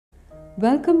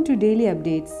Welcome to Daily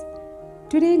Updates.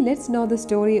 Today, let's know the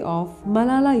story of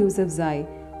Malala Yousafzai,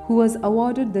 who was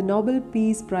awarded the Nobel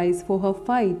Peace Prize for her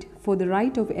fight for the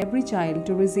right of every child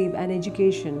to receive an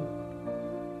education.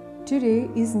 Today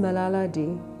is Malala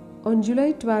Day. On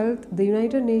July 12th, the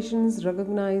United Nations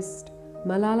recognized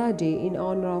Malala Day in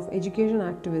honor of education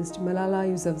activist Malala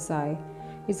Yousafzai.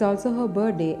 It's also her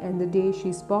birthday and the day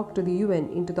she spoke to the UN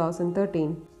in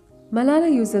 2013.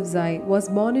 Malala Yousafzai was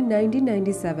born in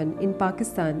 1997 in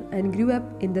Pakistan and grew up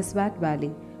in the Swat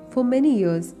Valley. For many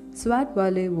years, Swat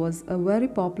Valley was a very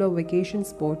popular vacation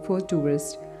spot for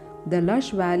tourists. The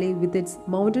lush valley with its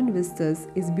mountain vistas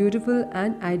is beautiful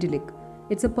and idyllic.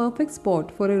 It's a perfect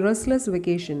spot for a restless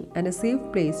vacation and a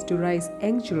safe place to raise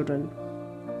young children.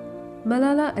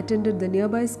 Malala attended the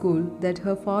nearby school that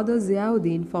her father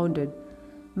Ziauddin founded.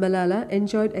 Malala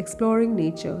enjoyed exploring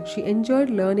nature. She enjoyed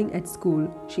learning at school.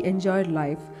 She enjoyed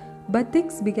life. But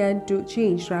things began to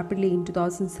change rapidly in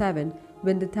 2007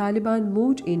 when the Taliban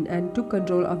moved in and took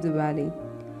control of the valley.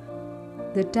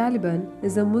 The Taliban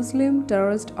is a Muslim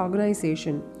terrorist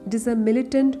organization. It is a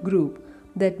militant group.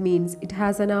 That means it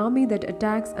has an army that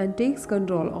attacks and takes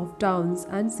control of towns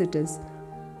and cities.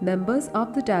 Members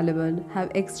of the Taliban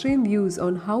have extreme views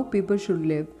on how people should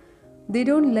live. They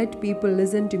don't let people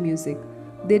listen to music.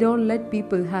 They don't let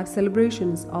people have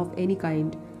celebrations of any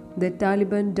kind. The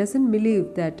Taliban doesn't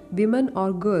believe that women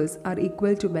or girls are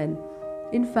equal to men.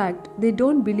 In fact, they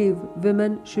don't believe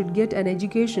women should get an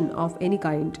education of any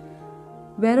kind.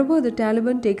 Wherever the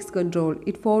Taliban takes control,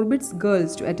 it forbids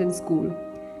girls to attend school.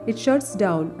 It shuts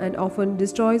down and often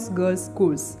destroys girls'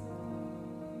 schools.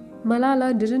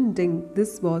 Malala didn't think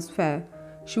this was fair.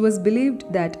 She was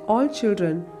believed that all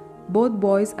children, both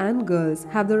boys and girls,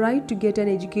 have the right to get an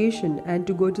education and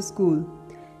to go to school.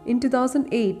 In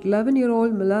 2008,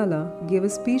 11-year-old Malala gave a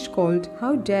speech called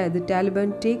 "How dare the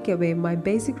Taliban take away my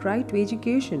basic right to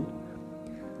education?"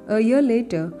 A year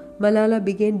later, Malala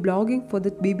began blogging for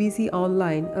the BBC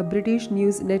Online, a British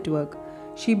news network.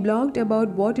 She blogged about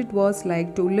what it was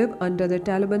like to live under the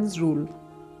Taliban's rule.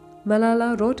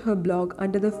 Malala wrote her blog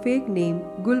under the fake name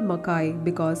Gul Makai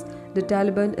because the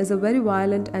Taliban is a very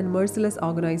violent and merciless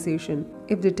organization.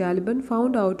 If the Taliban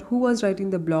found out who was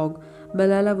writing the blog,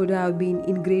 Malala would have been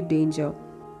in great danger.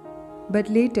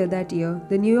 But later that year,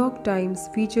 the New York Times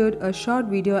featured a short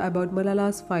video about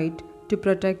Malala's fight to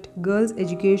protect girls'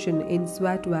 education in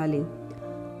Swat Valley.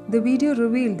 The video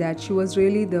revealed that she was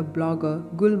really the blogger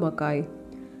Gul Makai.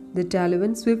 The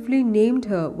Taliban swiftly named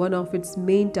her one of its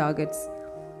main targets.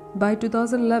 By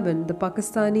 2011, the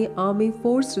Pakistani army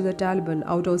forced the Taliban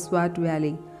out of Swat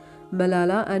Valley.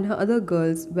 Malala and her other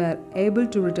girls were able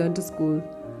to return to school.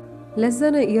 Less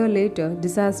than a year later,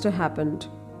 disaster happened.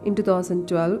 In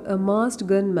 2012, a masked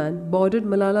gunman boarded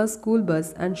Malala's school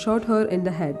bus and shot her in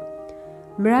the head.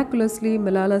 Miraculously,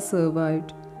 Malala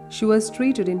survived. She was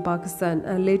treated in Pakistan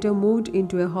and later moved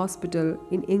into a hospital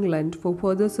in England for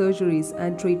further surgeries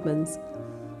and treatments.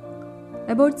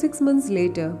 About 6 months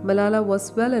later, Malala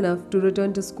was well enough to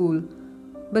return to school.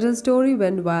 But her story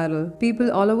went viral.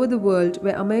 People all over the world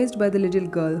were amazed by the little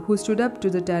girl who stood up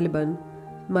to the Taliban.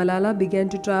 Malala began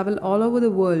to travel all over the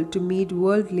world to meet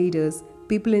world leaders,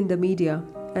 people in the media,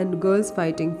 and girls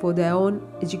fighting for their own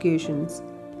educations.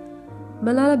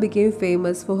 Malala became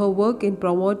famous for her work in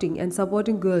promoting and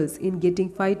supporting girls in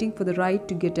fighting for the right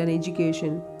to get an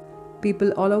education.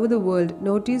 People all over the world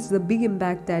noticed the big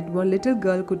impact that one little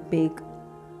girl could make.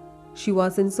 She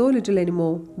wasn't so little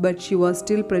anymore, but she was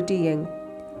still pretty young.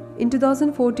 In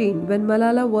 2014, when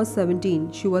Malala was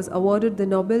 17, she was awarded the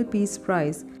Nobel Peace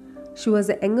Prize. She was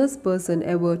the youngest person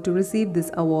ever to receive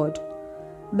this award.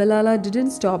 Malala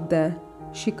didn't stop there.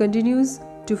 She continues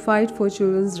to fight for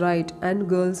children's rights and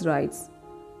girls' rights.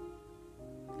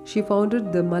 She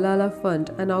founded the Malala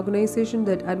Fund, an organization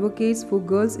that advocates for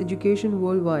girls' education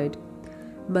worldwide.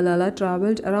 Malala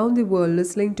traveled around the world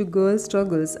listening to girls'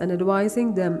 struggles and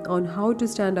advising them on how to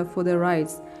stand up for their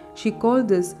rights. She called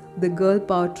this the Girl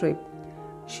Power Trip.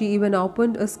 She even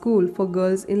opened a school for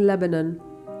girls in Lebanon.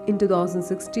 In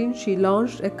 2016, she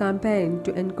launched a campaign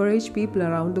to encourage people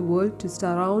around the world to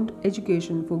surround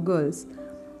education for girls.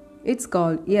 It's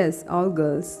called Yes, All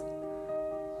Girls.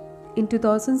 In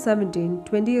 2017,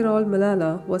 20-year-old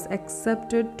Malala was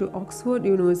accepted to Oxford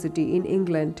University in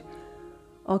England.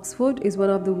 Oxford is one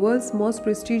of the world's most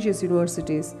prestigious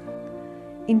universities.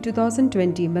 In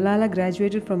 2020, Malala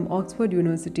graduated from Oxford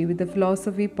University with a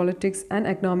philosophy, politics and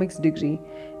economics degree.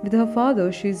 With her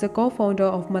father, she is the co-founder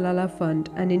of Malala Fund,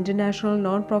 an international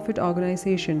non-profit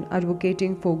organization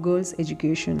advocating for girls'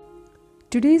 education.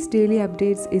 Today's daily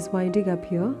updates is winding up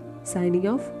here. Signing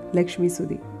off,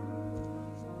 LekshmiSudhi.